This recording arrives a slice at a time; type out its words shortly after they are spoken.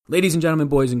Ladies and gentlemen,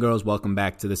 boys and girls, welcome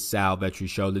back to the Sal Vetri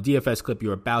Show. The DFS clip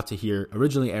you're about to hear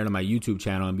originally aired on my YouTube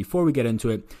channel, and before we get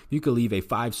into it, if you could leave a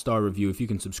 5-star review, if you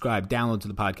can subscribe, download to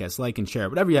the podcast, like and share,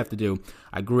 whatever you have to do,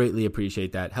 I greatly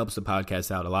appreciate that. Helps the podcast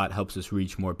out a lot, helps us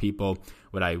reach more people.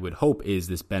 What I would hope is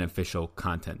this beneficial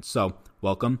content. So,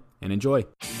 welcome and enjoy.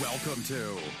 Welcome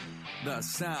to the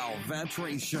Sal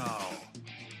Vetri Show.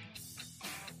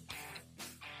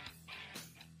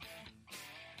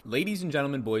 Ladies and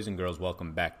gentlemen, boys and girls,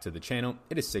 welcome back to the channel.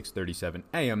 It is 6:37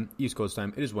 a.m. East Coast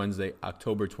time. It is Wednesday,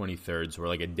 October 23rd, so we're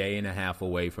like a day and a half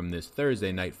away from this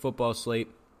Thursday night football slate.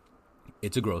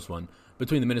 It's a gross one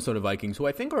between the Minnesota Vikings, who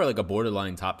I think are like a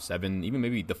borderline top 7, even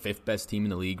maybe the 5th best team in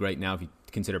the league right now if you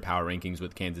consider power rankings,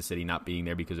 with Kansas City not being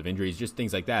there because of injuries, just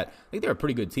things like that. I think they're a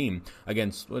pretty good team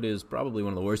against what is probably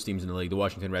one of the worst teams in the league, the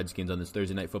Washington Redskins, on this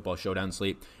Thursday night football showdown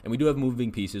slate. And we do have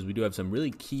moving pieces. We do have some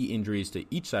really key injuries to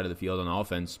each side of the field on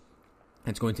offense.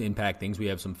 It's going to impact things. We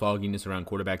have some fogginess around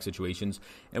quarterback situations,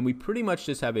 and we pretty much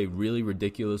just have a really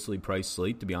ridiculously priced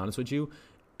slate, to be honest with you.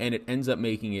 And it ends up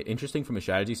making it interesting from a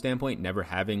strategy standpoint, never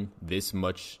having this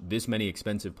many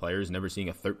expensive players, never seeing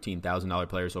a $13,000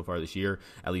 player so far this year,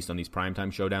 at least on these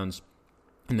primetime showdowns.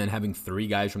 And then having 3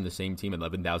 guys from the same team at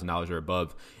 $11,000 or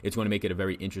above, it's going to make it a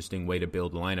very interesting way to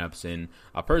build lineups. And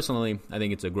personally, I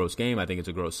think it's a gross game. I think it's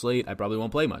a gross slate. I probably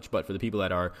won't play much. But for the people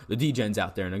that are the D-gens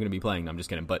out there and are going to be playing, I'm just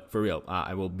kidding. But for real,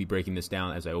 I will be breaking this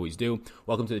down as I always do.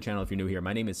 Welcome to the channel if you're new here.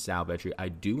 My name is Sal Vetri. I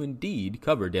do indeed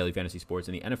cover daily fantasy sports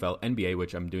in the NFL, NBA,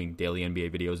 which I'm doing daily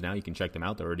NBA videos now. You can check them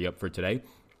out. They're already up for today.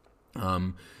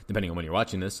 Depending on when you're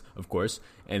watching this, of course,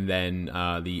 and then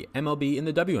the MLB and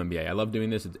the WNBA. I love doing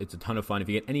this. It's a ton of fun. If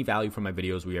you get any value from my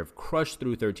videos, we have crushed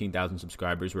through 13,000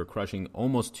 subscribers. We're crushing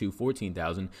almost to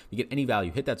 14,000. If you get any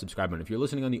value, hit that subscribe button. If you're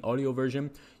listening on the audio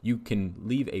version, you can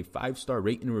leave a 5-star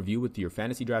rate and review with your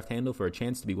fantasy draft handle for a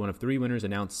chance to be one of 3 winners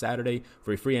announced Saturday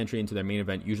for a free entry into their main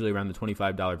event, usually around the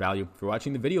 $25 value. If you're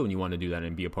watching the video and you want to do that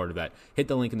and be a part of that, hit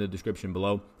the link in the description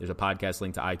below. There's a podcast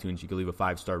link to iTunes. You can leave a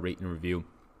 5-star rate and review.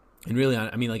 And really,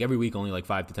 I mean, like every week, only like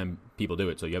 5 to 10 people do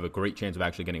it. So you have a great chance of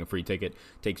actually getting a free ticket.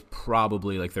 Takes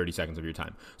probably like 30 seconds of your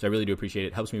time. So I really do appreciate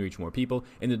it. Helps me reach more people.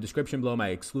 In the description below, my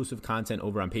exclusive content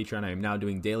over on Patreon. I am now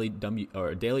doing daily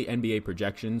NBA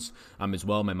projections as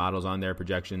well. My models on there,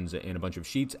 projections in a bunch of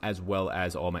sheets, as well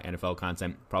as all my NFL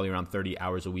content. Probably around 30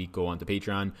 hours a week go onto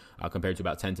Patreon compared to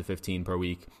about 10 to 15 per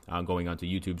week going onto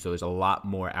YouTube. So there's a lot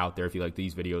more out there if you like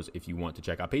these videos. If you want to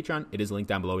check out Patreon, it is linked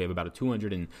down below. We have about a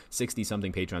 260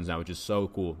 something Patrons now, which is so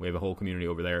cool. We have a whole community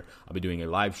over there. I'll be doing a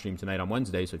live stream tonight on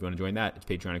Wednesday, so if you want to join that, it's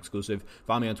Patreon exclusive.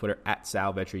 Follow me on Twitter at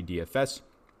SalVetriDFS.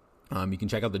 You can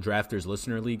check out the Drafters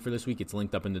Listener League for this week. It's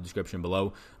linked up in the description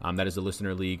below. That is the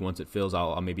Listener League. Once it fills,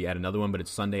 I'll maybe add another one, but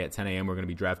it's Sunday at 10 a.m. We're going to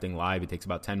be drafting live. It takes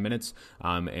about 10 minutes,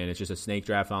 and it's just a snake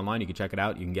draft online. You can check it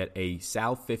out. You can get a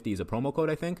SAL50 as a promo code,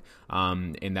 I think,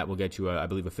 and that will get you, I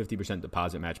believe, a 50%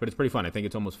 deposit match. But it's pretty fun. I think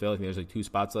it's almost filled. I think there's like 2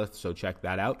 spots left, so check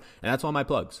that out. And that's all my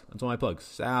plugs.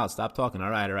 Sal, stop talking. All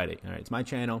right. It's my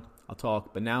channel. I'll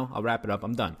talk, but now I'll wrap it up.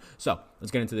 I'm done. So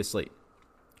let's get into this slate.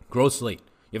 Gross slate.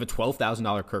 You have a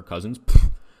 $12,000 Kirk Cousins.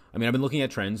 I mean, I've been looking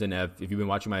at trends, and if you've been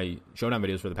watching my Showdown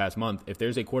videos for the past month, if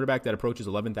there's a quarterback that approaches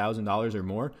 $11,000 or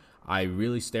more, I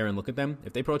really stare and look at them.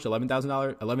 If they approach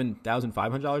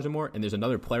 $11,500 or more, and there's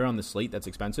another player on the slate that's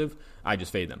expensive, I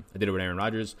just fade them. I did it with Aaron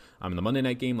Rodgers in the Monday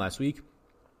night game last week.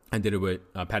 I did it with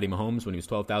Patty Mahomes when he was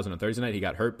 $12,000 on Thursday night. He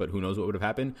got hurt, but who knows what would have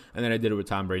happened. And then I did it with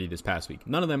Tom Brady this past week.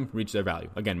 None of them reached their value.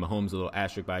 Again, Mahomes a little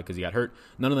asterisk by because he got hurt.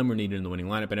 None of them were needed in the winning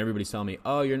lineup. And everybody's telling me,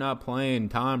 oh, you're not playing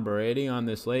Tom Brady on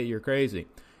this slate. You're crazy.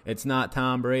 It's not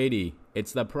Tom Brady.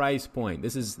 It's the price point.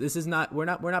 This is not. We're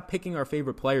not picking our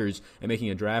favorite players and making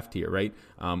a draft here, right?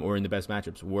 Or in the best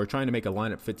matchups. We're trying to make a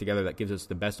lineup fit together that gives us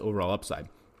the best overall upside.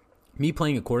 Me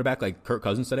playing a quarterback like Kirk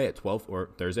Cousins today at 12 or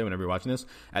Thursday, whenever you're watching this,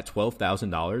 at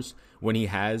 $12,000 when he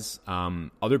has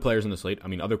other players in the slate. I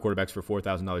mean, other quarterbacks for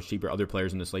 $4,000 cheaper, other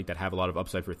players in the slate that have a lot of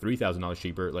upside for $3,000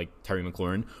 cheaper, like Terry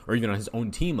McLaurin, or even on his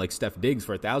own team, like Steph Diggs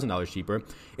for $1,000 cheaper.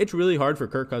 It's really hard for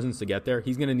Kirk Cousins to get there.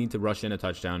 He's going to need to rush in a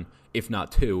touchdown, if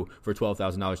not 2, for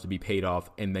 $12,000 to be paid off,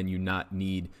 and then you not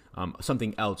need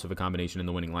something else of a combination in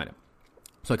the winning lineup.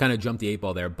 So I kind of jumped the 8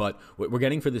 ball there, but what we're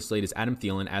getting for this slate is Adam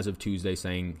Thielen, as of Tuesday,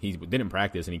 saying he didn't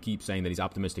practice, and he keeps saying that he's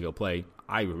optimistic he'll play.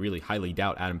 I really highly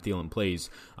doubt Adam Thielen plays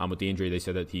with the injury. They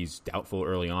said that he's doubtful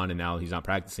early on, and now he's not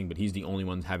practicing, but he's the only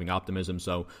one having optimism.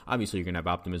 So obviously you're going to have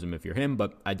optimism if you're him,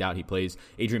 but I doubt he plays.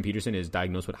 Adrian Peterson is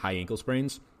diagnosed with high ankle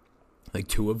sprains. like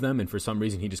 2 of them, and for some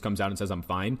reason he just comes out and says I'm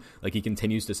fine. Like, he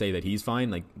continues to say that he's fine.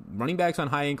 Like, running backs on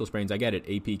high ankle sprains, I get it.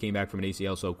 AP came back from an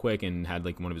ACL so quick and had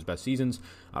like one of his best seasons.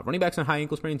 Running backs on high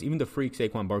ankle sprains, even the freak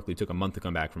Saquon Barkley took a month to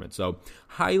come back from it. So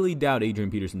highly doubt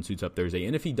Adrian Peterson suits up Thursday,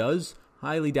 and if he does,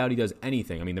 highly doubt he does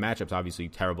anything. I mean, the matchup's obviously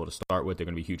terrible to start with. They're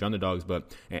going to be huge underdogs,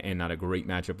 but and not a great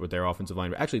matchup with their offensive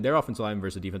line. Actually, their offensive line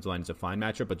versus defensive line is a fine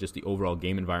matchup, but just the overall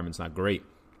game environment's not great.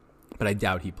 But I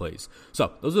doubt he plays.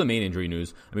 So those are the main injury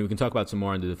news. I mean, we can talk about some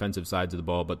more on the defensive sides of the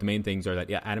ball, but the main things are that,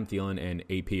 yeah, Adam Thielen and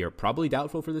AP are probably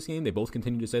doubtful for this game. They both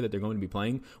continue to say that they're going to be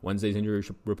playing. Wednesday's injury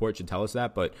report should tell us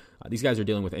that, but these guys are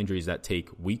dealing with injuries that take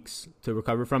weeks to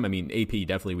recover from. I mean, AP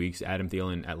definitely weeks. Adam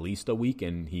Thielen at least a week,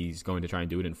 and he's going to try and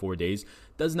do it in 4 days.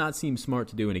 Does not seem smart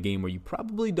to do in a game where you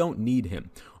probably don't need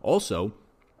him. Also,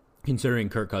 considering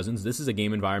Kirk Cousins, this is a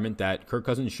game environment that Kirk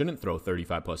Cousins shouldn't throw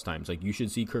 35 plus times. Like, you should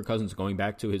see Kirk Cousins going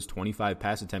back to his 25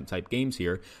 pass attempt type games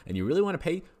here, and you really want to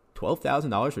pay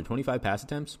 $12,000 for 25 pass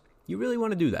attempts? You really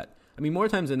want to do that. I mean, more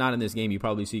times than not in this game, you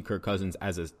probably see Kirk Cousins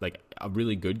as a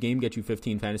really good game get you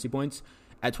 15 fantasy points.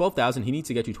 At 12,000, he needs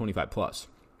to get you 25 plus.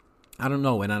 I don't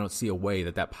know, and I don't see a way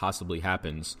that possibly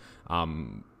happens,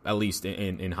 at least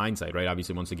in hindsight, right?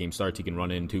 Obviously, once the game starts, he can run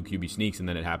in 2 QB sneaks, and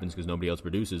then it happens because nobody else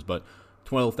produces, but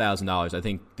 $12,000. I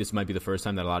think this might be the first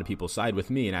time that a lot of people side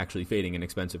with me in actually fading an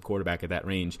expensive quarterback at that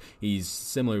range. He's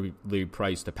similarly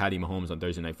priced to Patty Mahomes on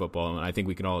Thursday Night Football, and I think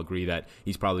we can all agree that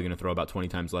he's probably going to throw about 20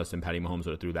 times less than Patty Mahomes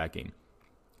would have threw that game.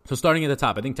 So starting at the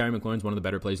top, I think Terry McLaurin's one of the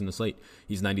better plays in the slate.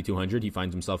 He's 9,200. He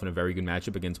finds himself in a very good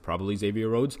matchup against probably Xavier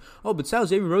Rhodes. Oh, but Sal,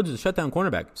 Xavier Rhodes is a shutdown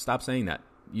cornerback. Stop saying that.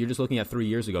 You're just looking at 3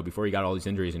 years ago before he got all these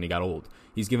injuries and he got old.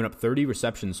 He's given up 30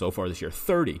 receptions so far this year.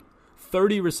 30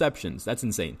 receptions. That's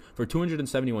insane. For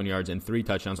 271 yards and 3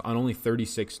 touchdowns on only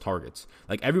 36 targets.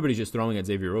 Like, everybody's just throwing at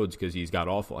Xavier Rhodes because he's got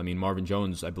awful. I mean, Marvin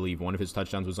Jones, I believe one of his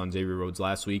touchdowns was on Xavier Rhodes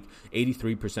last week.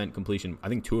 83% completion. I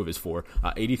think 2 of his 4.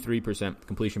 83%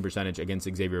 completion percentage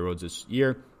against Xavier Rhodes this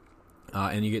year.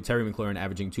 And you get Terry McLaurin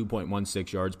averaging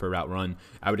 2.16 yards per route run.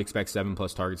 I would expect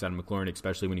 7+ targets out of McLaurin,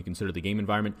 especially when you consider the game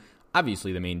environment.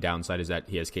 Obviously, the main downside is that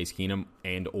he has Case Keenum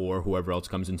and or whoever else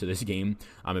comes into this game.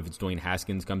 If it's Dwayne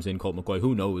Haskins comes in, Colt McCoy,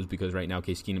 who knows? Because right now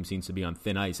Case Keenum seems to be on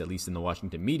thin ice, at least in the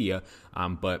Washington media.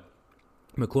 But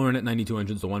McLaurin at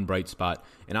 9,200 is the one bright spot.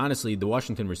 And honestly, the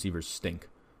Washington receivers stink.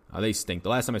 They stink. The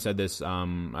last time I said this,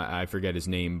 I forget his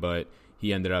name, but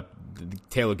he ended up,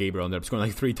 Taylor Gabriel ended up scoring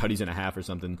like 3 tutties and a half or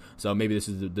something. So maybe this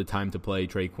is the time to play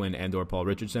Trey Quinn and or Paul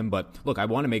Richardson. But look, I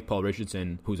want to make Paul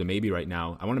Richardson, who's a maybe right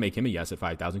now, I want to make him a yes at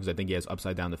 5,000 because I think he has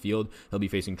upside down the field. He'll be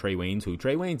facing Trey Waynes, who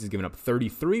Trey Waynes has given up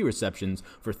 33 receptions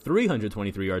for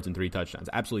 323 yards and 3 touchdowns.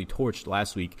 Absolutely torched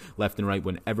last week, left and right,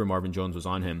 whenever Marvin Jones was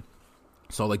on him.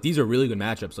 So, like, these are really good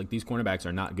matchups. Like, these cornerbacks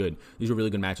are not good. These are really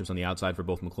good matchups on the outside for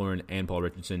both McLaurin and Paul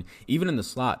Richardson. Even in the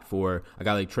slot for a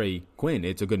guy like Trey Quinn,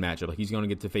 it's a good matchup. Like, he's going to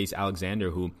get to face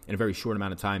Alexander, who, in a very short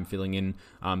amount of time, filling in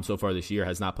so far this year,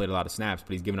 has not played a lot of snaps,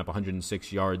 but he's given up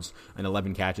 106 yards and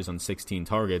 11 catches on 16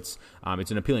 targets.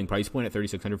 It's an appealing price point at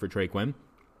 $3,600 for Trey Quinn.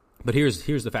 But here's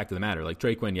the fact of the matter. Like,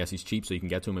 Trey Quinn, yes, he's cheap, so you can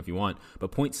get to him if you want.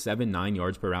 But 0.79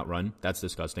 yards per route run, that's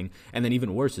disgusting. And then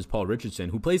even worse is Paul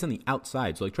Richardson, who plays on the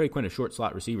outside. So, like, Trey Quinn, a short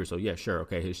slot receiver, so yeah, sure,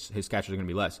 okay, his catches are going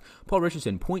to be less. Paul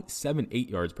Richardson,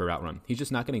 0.78 yards per route run. He's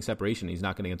just not getting separation. He's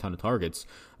not getting a ton of targets.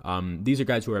 These are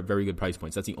guys who are at very good price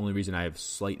points. That's the only reason I have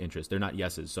slight interest. They're not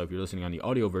yeses. So if you're listening on the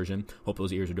audio version, hope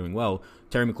those ears are doing well.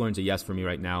 Terry McLaurin's a yes for me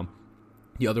right now.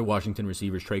 The other Washington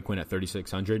receivers, Trey Quinn at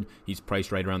 $3,600. He's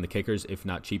priced right around the kickers, if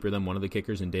not cheaper than one of the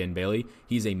kickers in Dan Bailey.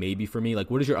 He's a maybe for me. Like,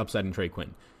 what is your upside in Trey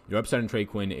Quinn? Your upside in Trey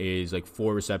Quinn is like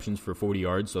 4 receptions for 40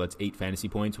 yards, so that's 8 fantasy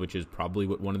points, which is probably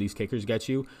what one of these kickers gets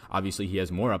you. Obviously, he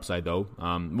has more upside, though.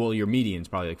 Well, your median is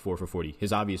probably like 4 for 40.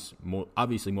 His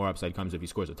obviously more upside comes if he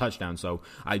scores a touchdown, so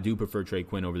I do prefer Trey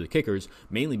Quinn over the kickers,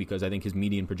 mainly because I think his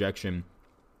median projection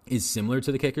is similar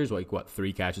to the kickers, like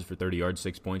 3 catches for 30 yards,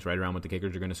 6 points, right around what the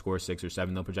kickers are going to score, 6 or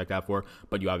 7 they'll project out for.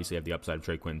 But you obviously have the upside of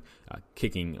Trey Quinn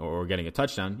kicking or getting a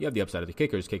touchdown. You have the upside of the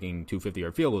kickers kicking 2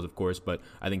 50-yard field goals, of course, but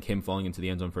I think him falling into the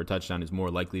end zone for a touchdown is more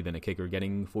likely than a kicker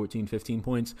getting 14, 15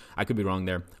 points. I could be wrong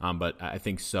there, but I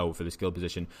think so for the skill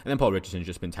position. And then Paul Richardson has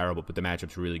just been terrible, but the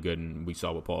matchup's really good, and we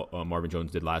saw what Marvin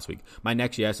Jones did last week. My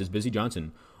next yes is Busy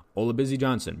Johnson. Busy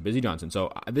Johnson.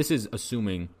 So this is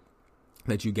assuming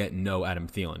that you get no Adam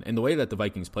Thielen. And the way that the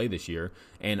Vikings play this year,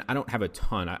 and I don't have a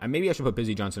ton. Maybe I should put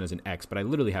Busy Johnson as an X, but I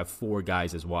literally have 4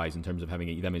 guys as Ys in terms of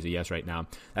having them as a yes right now.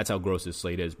 That's how gross this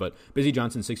slate is. But Busy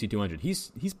Johnson, 6,200.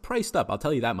 He's priced up, I'll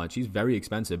tell you that much. He's very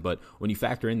expensive, but when you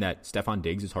factor in that Stephon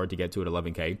Diggs is hard to get to at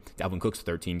 $11K, Dalvin Cook's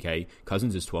 $13K,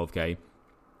 Cousins is $12K,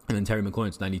 and then Terry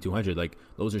McLaurin's $9,200. Like,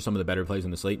 those are some of the better plays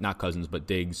on the slate. Not Cousins, but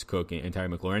Diggs, Cook, and Terry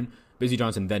McLaurin. Busy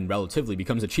Johnson then relatively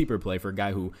becomes a cheaper play for a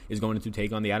guy who is going to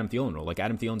take on the Adam Thielen role. Like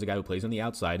Adam Thielen's a guy who plays on the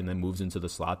outside and then moves into the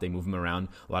slot. They move him around,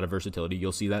 a lot of versatility.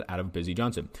 You'll see that out of Busy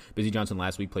Johnson. Busy Johnson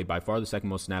last week played by far the second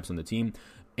most snaps on the team,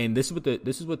 and this is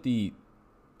what the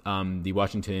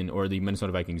Washington or the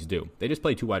Minnesota Vikings do. They just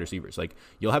play two wide receivers. Like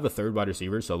you'll have a third wide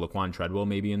receiver, so Laquan Treadwell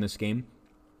maybe in this game.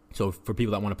 So for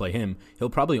people that want to play him, he'll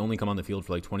probably only come on the field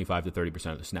for like 25 to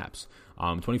 30% of the snaps.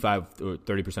 25 or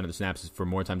 30% of the snaps for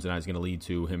more times than not is going to lead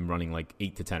to him running like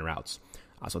 8 to 10 routes.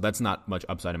 So that's not much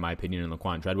upside in my opinion in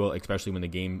Laquan Treadwell, especially when the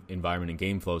game environment and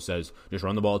game flow says just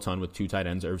run the ball a ton with two tight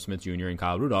ends, Irv Smith Jr. and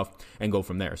Kyle Rudolph, and go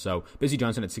from there. So Busy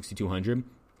Johnson at 6,200.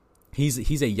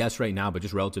 He's a yes right now, but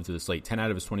just relative to the slate. 10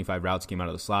 out of his 25 routes came out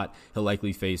of the slot. He'll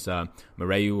likely face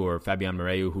Mareu or Fabian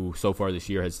Mareu, who so far this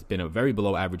year has been a very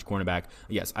below average cornerback.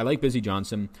 Yes, I like Busy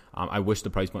Johnson. I wish the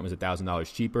price point was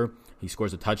 $1,000 cheaper. He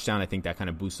scores a touchdown. I think that kind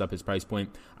of boosts up his price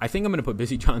point. I think I'm going to put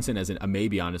Busy Johnson as a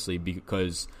maybe, honestly,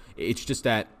 because it's just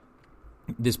that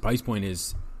this price point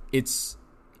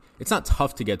it's not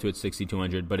tough to get to at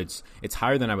 6,200, but it's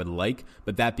higher than I would like.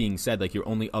 But that being said, like your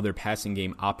only other passing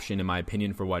game option, in my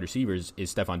opinion, for wide receivers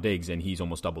is Stephon Diggs, and he's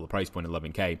almost double the price point at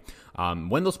 $11K.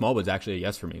 Wendell Smallwood's actually a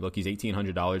yes for me. Look, he's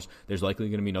 $1,800. There's likely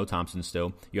going to be no Thompson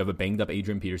still. You have a banged up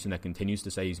Adrian Peterson that continues to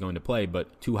say he's going to play, but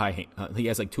he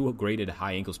has like two graded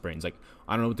high ankle sprains. Like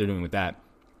I don't know what they're doing with that.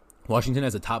 Washington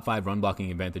has a top 5 run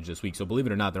blocking advantage this week. So believe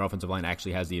it or not, their offensive line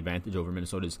actually has the advantage over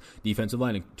Minnesota's defensive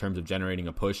line in terms of generating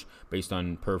a push based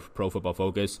on Pro Football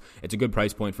Focus. It's a good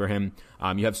price point for him.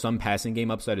 You have some passing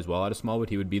game upside as well out of Smallwood.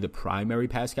 He would be the primary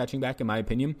pass catching back, in my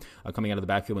opinion, coming out of the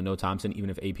backfield with no Thompson, even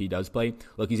if AP does play.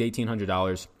 Look, he's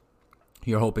 $1,800.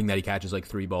 You're hoping that he catches like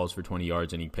 3 balls for 20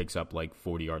 yards and he picks up like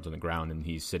 40 yards on the ground and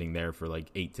he's sitting there for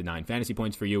like 8 to 9 fantasy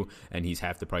points for you, and he's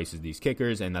half the price as these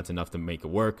kickers, and that's enough to make it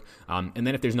work. And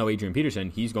then if there's no Adrian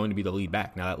Peterson, he's going to be the lead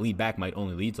back. Now that lead back might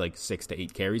only lead to like 6 to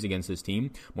 8 carries against this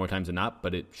team more times than not,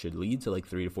 but it should lead to like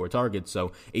 3 to 4 targets. So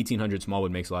 1,800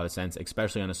 Smallwood makes a lot of sense,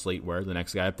 especially on a slate where the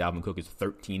next guy up, Dalvin Cook, is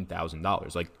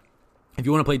 $13,000. Like if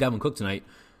you want to play Dalvin Cook tonight,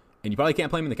 and you probably can't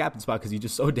play him in the captain spot because he's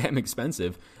just so damn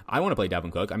expensive. I want to play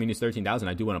Dalvin Cook. I mean, he's $13,000.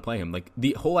 I do want to play him. Like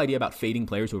the whole idea about fading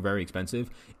players who are very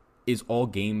expensive is all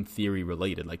game theory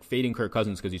related. Like fading Kirk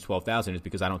Cousins because he's $12,000 is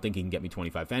because I don't think he can get me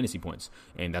 25 fantasy points,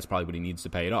 and that's probably what he needs to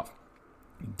pay it off.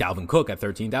 Dalvin Cook at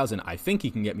 $13,000, I think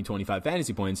he can get me 25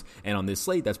 fantasy points, and on this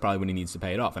slate, that's probably when he needs to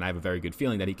pay it off, and I have a very good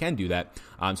feeling that he can do that.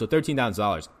 So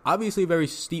 $13,000, obviously a very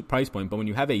steep price point, but when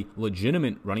you have a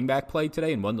legitimate running back play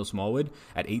today in Wendell Smallwood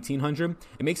at $1,800,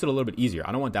 it makes it a little bit easier.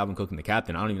 I don't want Dalvin Cook in the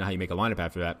captain. I don't even know how you make a lineup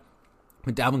after that.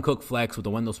 With Dalvin Cook flex, with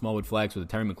the Wendell Smallwood flex, with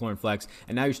the Terry McLaurin flex,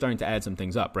 and now you're starting to add some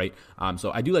things up, right?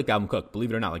 So I do like Dalvin Cook,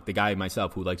 believe it or not, like the guy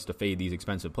myself who likes to fade these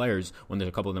expensive players when there's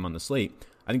a couple of them on the slate.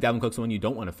 I think Dalvin Cook's the one you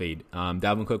don't want to fade.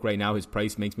 Dalvin Cook right now, his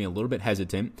price makes me a little bit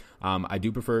hesitant. I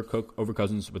do prefer Cook over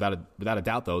Cousins without a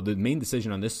doubt, though. The main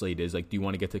decision on this slate is, like, do you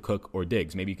want to get to Cook or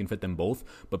Diggs? Maybe you can fit them both,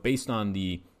 but based on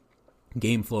the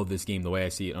game flow of this game, the way I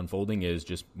see it unfolding is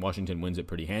just Washington wins it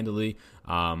pretty handily,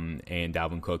 and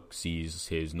Dalvin Cook sees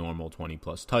his normal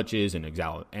 20-plus touches, and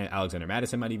Alexander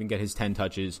Mattison might even get his 10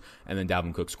 touches, and then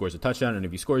Dalvin Cook scores a touchdown, and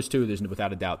if he scores 2, there's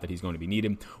without a doubt that he's going to be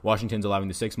needed. Washington's allowing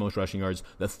the 6th most rushing yards,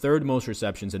 the 3rd most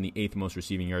receptions, and the 8th most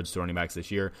receiving yards to running backs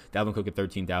this year. Dalvin Cook at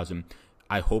 $13,000.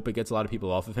 I hope it gets a lot of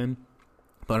people off of him.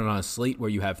 But on a slate where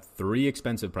you have 3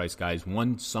 expensive price guys,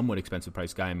 1 somewhat expensive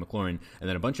price guy in McLaurin, and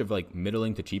then a bunch of like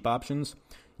middling to cheap options,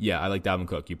 yeah, I like Dalvin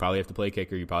Cook. You probably have to play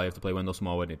kicker. You probably have to play Wendell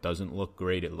Smallwood. It doesn't look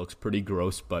great. It looks pretty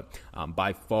gross, but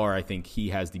by far, I think he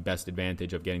has the best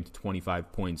advantage of getting to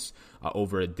 25 points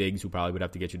over a Diggs, who probably would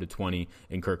have to get you to 20,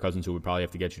 and Kirk Cousins, who would probably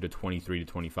have to get you to 23 to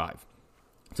 25.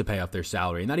 To pay off their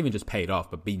salary, and not even just pay it off,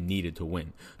 but be needed to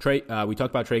win. We talked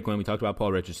about Trey Quinn, we talked about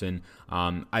Paul Richardson.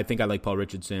 I think I like Paul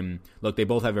Richardson. Look, they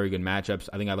both have very good matchups.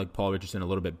 I think I like Paul Richardson a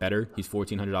little bit better. He's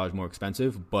 $1,400 more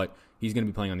expensive, but he's going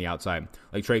to be playing on the outside.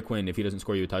 Like Trey Quinn, if he doesn't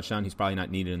score you a touchdown, he's probably not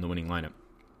needed in the winning lineup.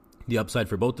 The upside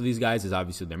for both of these guys is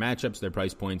obviously their matchups, their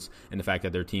price points, and the fact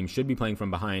that their team should be playing from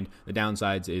behind. The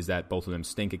downsides is that both of them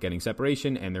stink at getting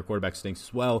separation, and their quarterback stinks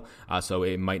as well, so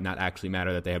it might not actually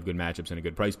matter that they have good matchups and a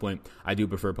good price point. I do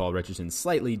prefer Paul Richardson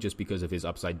slightly just because of his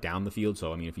upside down the field.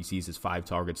 So, I mean, if he sees his 5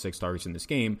 targets, 6 targets in this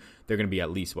game, they're going to be at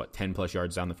least, 10-plus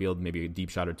yards down the field, maybe a deep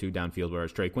shot or 2 downfield,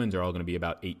 whereas Trey Quinn's are all going to be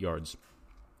about 8 yards.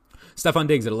 Stephon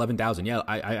Diggs at $11,000. Yeah,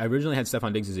 I originally had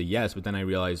Stephon Diggs as a yes, but then I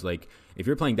realized, like, if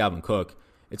you're playing Dalvin Cook,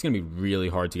 it's going to be really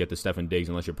hard to get to Stephon Diggs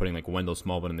unless you're putting like Wendell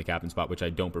Smallwood in the captain spot, which I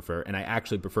don't prefer. And I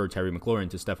actually prefer Terry McLaurin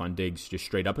to Stephon Diggs just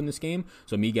straight up in this game.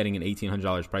 So me getting an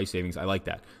 $1,800 price savings, I like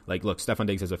that. Like, look, Stephon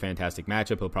Diggs has a fantastic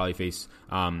matchup. He'll probably face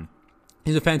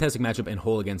He's a fantastic matchup and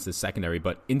whole against the secondary,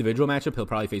 but individual matchup, he'll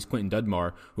probably face Quentin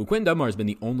Dudmar, who Quentin Dudmar has been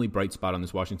the only bright spot on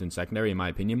this Washington secondary, in my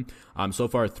opinion. So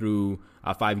far through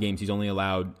 5 games, he's only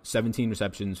allowed 17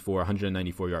 receptions for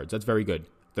 194 yards. That's very good.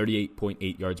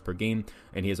 38.8 yards per game,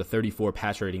 and he has a 34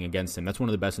 pass rating against him. That's one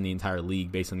of the best in the entire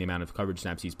league based on the amount of coverage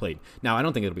snaps he's played. Now, I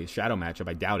don't think it'll be a shadow matchup.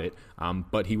 I doubt it,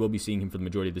 but he will be seeing him for the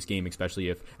majority of this game, especially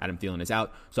if Adam Thielen is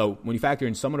out. So when you factor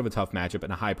in somewhat of a tough matchup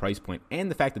and a high price point,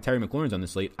 and the fact that Terry McLaurin's on the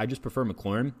slate, I just prefer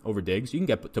McLaurin over Diggs. You can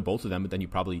get to both of them, but then you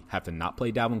probably have to not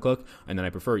play Dalvin Cook, and then I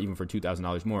prefer, even for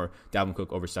 $2,000 more, Dalvin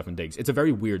Cook over Stefon Diggs. It's a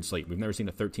very weird slate. We've never seen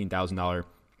a $13,000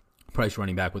 price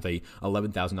running back with a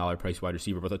 $11,000 price wide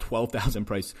receiver with a $12,000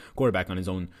 price quarterback on his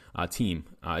own team.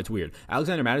 It's weird.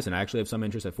 Alexander Mattison, I actually have some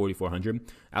interest at 4,400.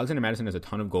 Alexander Mattison has a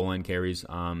ton of goal line carries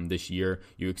this year.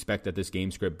 You expect that this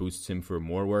game script boosts him for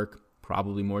more work.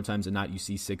 Probably more times than not, you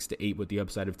see 6 to 8 with the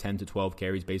upside of 10 to 12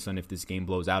 carries based on if this game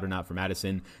blows out or not for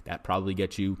Mattison. That probably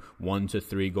gets you 1 to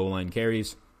 3 goal line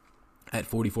carries. At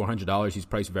 $4,400, he's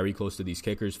priced very close to these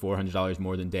kickers, $400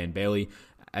 more than Dan Bailey.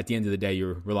 At the end of the day,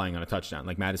 you're relying on a touchdown.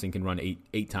 Like Madison can run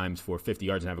eight times for 50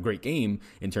 yards and have a great game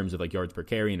in terms of like yards per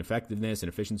carry and effectiveness and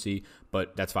efficiency,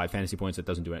 but that's 5 fantasy points. That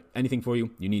doesn't do anything for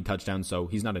you. You need touchdowns, so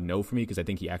he's not a no for me because I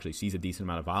think he actually sees a decent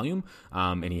amount of volume,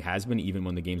 and he has been even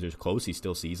when the games are close. He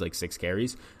still sees like 6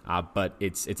 carries, but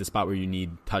it's a spot where you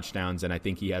need touchdowns, and I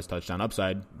think he has touchdown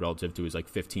upside relative to his like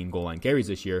 15 goal line carries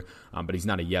this year, but he's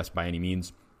not a yes by any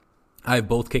means. I have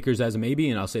both kickers as a maybe,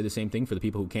 and I'll say the same thing for the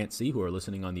people who can't see, who are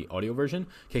listening on the audio version.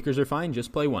 Kickers are fine.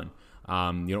 Just play one.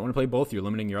 You don't want to play both. You're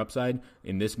limiting your upside.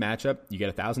 In this matchup, you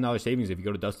get $1,000 savings if you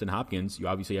go to Dustin Hopkins. You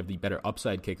obviously have the better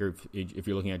upside kicker if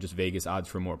you're looking at just Vegas odds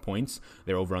for more points.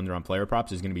 Their over-under on player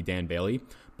props is going to be Dan Bailey,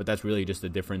 but that's really just the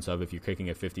difference of if you're kicking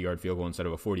a 50-yard field goal instead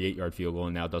of a 48-yard field goal,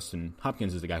 and now Dustin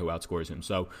Hopkins is the guy who outscores him.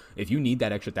 So if you need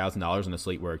that extra $1,000 on a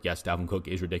slate where, yes, Dalvin Cook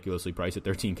is ridiculously priced at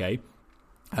 $13K,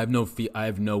 I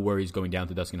have no worries going down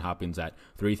to Dustin Hopkins at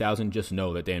 3,000. Just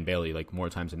know that Dan Bailey, like more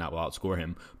times than not, will outscore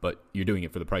him, but you're doing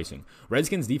it for the pricing.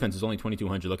 Redskins defense is only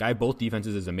 2,200. Look, I have both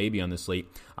defenses as a maybe on this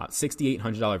slate.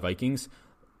 $6,800 Vikings.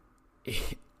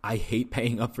 I hate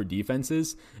paying up for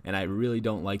defenses, and I really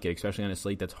don't like it, especially on a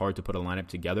slate that's hard to put a lineup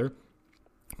together.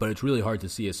 But it's really hard to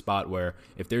see a spot where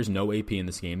if there's no AP in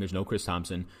this game, there's no Chris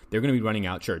Thompson, they're going to be running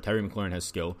out. Sure, Terry McLaurin has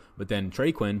skill, but then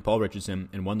Trey Quinn, Paul Richardson,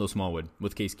 and Wendell Smallwood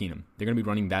with Case Keenum. They're going to be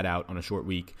running that out on a short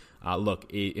week. Look,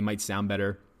 it might sound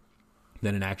better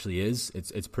than it actually is.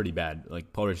 It's pretty bad.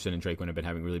 Like Paul Richardson and Trey Quinn have been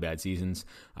having really bad seasons.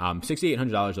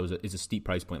 $6,800 is a steep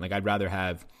price point. Like I'd rather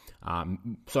have.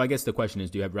 So I guess the question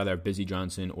is, do you rather have Busy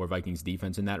Johnson or Vikings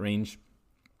defense in that range?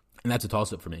 And that's a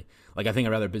toss-up for me. Like, I think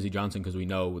I'd rather have Busy Johnson because we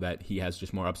know that he has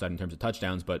just more upside in terms of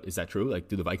touchdowns, but is that true? Like,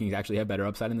 do the Vikings actually have better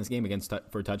upside in this game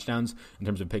for touchdowns in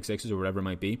terms of pick sixes or whatever it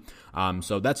might be?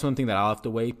 So that's something that I'll have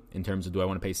to weigh in terms of, do I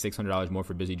want to pay $600 more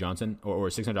for Busy Johnson or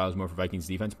 $600 more for Vikings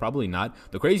defense? Probably not.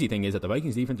 The crazy thing is that the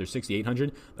Vikings defense are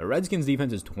 $6,800. The Redskins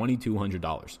defense is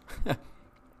 $2,200.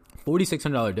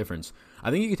 $4,600 difference.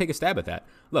 I think you could take a stab at that.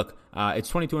 Look,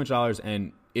 it's $2,200,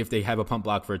 and if they have a pump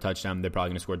block for a touchdown, they're probably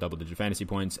going to score double-digit fantasy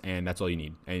points, and that's all you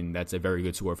need. And that's a very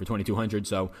good score for $2,200.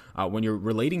 So when you're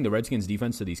relating the Redskins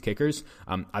defense to these kickers,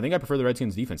 I think I prefer the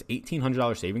Redskins defense.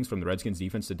 $1,800 savings from the Redskins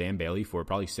defense to Dan Bailey for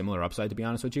probably similar upside, to be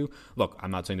honest with you. Look,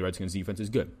 I'm not saying the Redskins defense is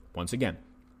good. Once again,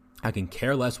 I can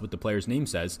care less what the player's name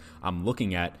says. I'm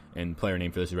looking at, and player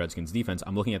name for this is Redskins defense,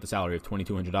 I'm looking at the salary of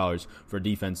 $2,200 for a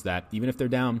defense that, even if they're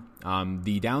down,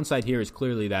 the downside here is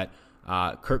clearly that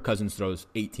Kirk Cousins throws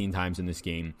 18 times in this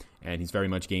game, and he's very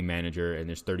much game manager, and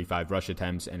there's 35 rush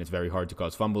attempts, and it's very hard to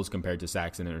cause fumbles compared to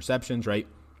sacks and interceptions, right?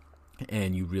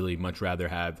 And you really much rather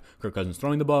have Kirk Cousins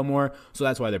throwing the ball more, so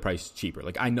that's why they're priced cheaper.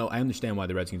 Like, I understand why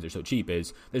the Redskins are so cheap.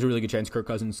 There's a really good chance Kirk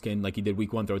Cousins can, like he did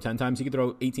week 1, throw 10 times. He could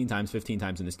throw 18 times, 15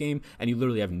 times in this game, and you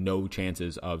literally have no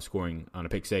chances of scoring on a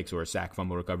pick six or a sack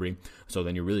fumble recovery. So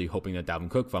then you're really hoping that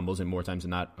Dalvin Cook fumbles, and more times than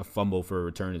not, a fumble for a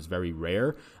return is very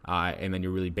rare, and then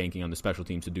you're really banking on the special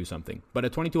teams to do something. But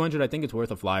at $2,200, I think it's worth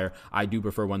a flyer. I do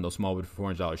prefer Wendell Smallwood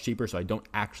for $400 cheaper, so I don't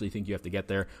actually think you have to get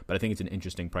there, but I think it's an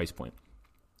interesting price point.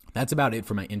 That's about it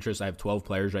for my interest. I have 12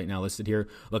 players right now listed here.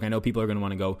 Look, I know people are going to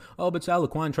want to go, oh, but Sal,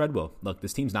 Laquan Treadwell. Look,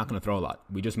 this team's not going to throw a lot.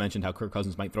 We just mentioned how Kirk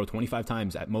Cousins might throw 25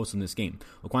 times at most in this game.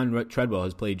 Laquan Treadwell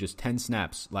has played just 10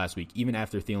 snaps last week, even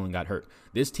after Thielen got hurt.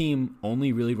 This team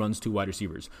only really runs 2 wide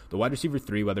receivers. The wide receiver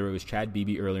 3, whether it was Chad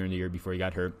Beebe earlier in the year before he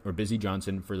got hurt, or Busy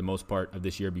Johnson for the most part of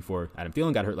this year before Adam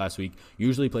Thielen got hurt last week,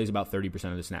 usually plays about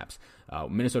 30% of the snaps.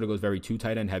 Minnesota goes very 2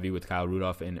 tight end heavy with Kyle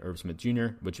Rudolph and Irv Smith Jr.,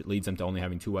 which leads them to only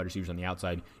having 2 wide receivers on the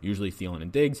outside, usually Thielen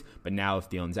and Diggs. But now if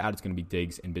Thielen's out, it's going to be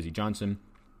Diggs and Busy Johnson.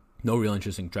 No real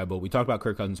interesting treble. We talked about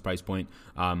Kirk Cousins' price point.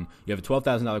 You have a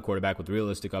 $12,000 quarterback with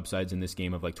realistic upsides in this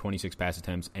game of like 26 pass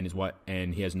attempts,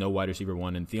 and he has no wide receiver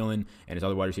 1 in Thielen, and his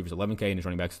other wide receivers $11K, and his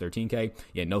running backs $13K.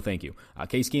 Yeah, no thank you.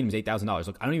 Case Keenum is $8,000.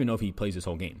 Look, I don't even know if he plays this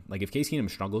whole game. Like, if Case Keenum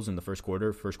struggles in the first quarter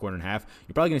and a half,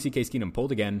 you're probably going to see Case Keenum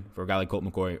pulled again for a guy like Colt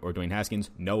McCoy or Dwayne Haskins.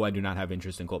 No, I do not have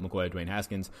interest in Colt McCoy or Dwayne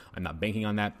Haskins. I'm not banking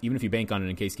on that. Even if you bank on it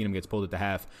in case Keenum gets pulled at the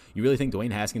half, you really think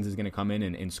Dwayne Haskins is going to come in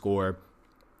and score,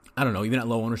 I don't know, even at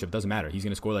low ownership, it doesn't matter. He's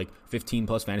going to score like 15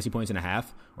 plus fantasy points in a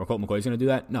half, or Colt McCoy's going to do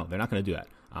that? No, they're not going to do that.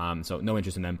 So no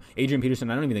interest in them. Adrian Peterson,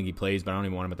 I don't even think he plays, but I don't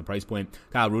even want him at the price point.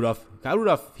 Kyle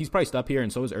Rudolph, he's priced up here,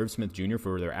 and so is Irv Smith Jr.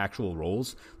 for their actual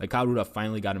roles. Like, Kyle Rudolph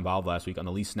finally got involved last week on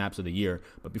the least snaps of the year,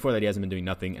 but before that he hasn't been doing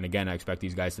nothing. And again, I expect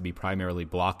these guys to be primarily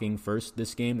blocking first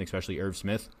this game, especially Irv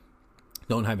Smith.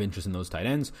 Don't have interest in those tight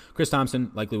ends. Chris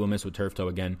Thompson likely will miss with turf toe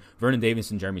again. Vernon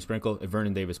Davis and Jeremy Sprinkle. If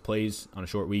Vernon Davis plays on a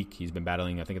short week, he's been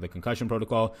battling, I think, the concussion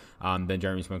protocol, then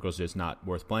Jeremy Sprinkle is just not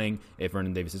worth playing. If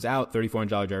Vernon Davis is out,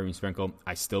 $3,400 Jeremy Sprinkle.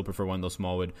 I still prefer Wendell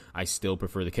Smallwood. I still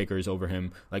prefer the kickers over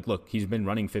him. Like, look, he's been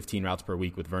running 15 routes per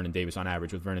week with Vernon Davis on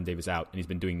average, with Vernon Davis out, and he's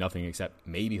been doing nothing except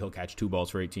maybe he'll catch 2 balls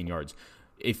for 18 yards.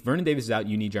 If Vernon Davis is out,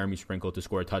 you need Jeremy Sprinkle to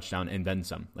score a touchdown and then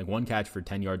some. Like, 1 catch for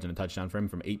 10 yards and a touchdown for him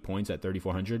from 8 points at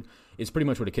 3,400 is pretty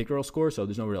much what a kicker will score, so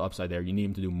there's no real upside there. You need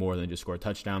him to do more than just score a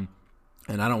touchdown.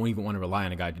 And I don't even want to rely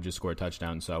on a guy to just score a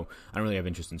touchdown, so I don't really have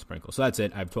interest in Sprinkle. So that's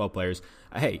it. I have 12 players.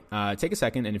 Hey, take a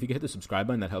second, and if you could hit the subscribe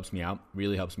button, that helps me out.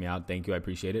 Really helps me out. Thank you. I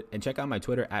appreciate it. And check out my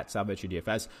Twitter,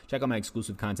 @SalVetriDFS. Check out my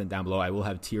exclusive content down below. I will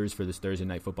have tiers for this Thursday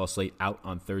night football slate out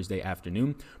on Thursday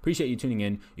afternoon. Appreciate you tuning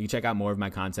in. You can check out more of my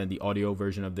content, the audio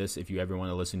version of this. If you ever want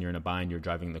to listen, you're in a bind, you're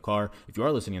driving in the car. If you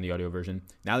are listening on the audio version,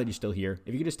 now that you're still here,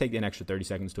 if you could just take an extra 30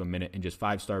 seconds to a minute and just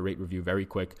 5-star rate review very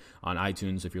quick on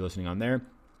iTunes if you're listening on there.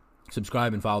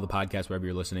 Subscribe and follow the podcast wherever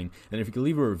you're listening. And if you could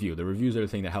leave a review, the reviews are the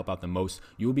thing that help out the most.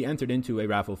 You will be entered into a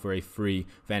raffle for a free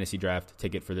fantasy draft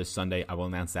ticket for this Sunday. I will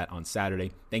announce that on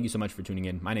Saturday. Thank you so much for tuning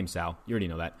in. My name's Sal. You already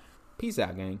know that. Peace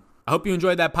out, gang. I hope you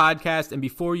enjoyed that podcast. And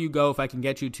before you go, if I can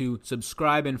get you to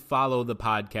subscribe and follow the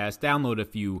podcast, download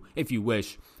if you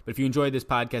wish. But if you enjoyed this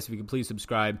podcast, if you could please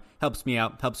subscribe, helps me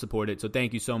out, helps support it. So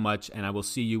thank you so much, and I will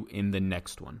see you in the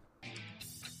next one.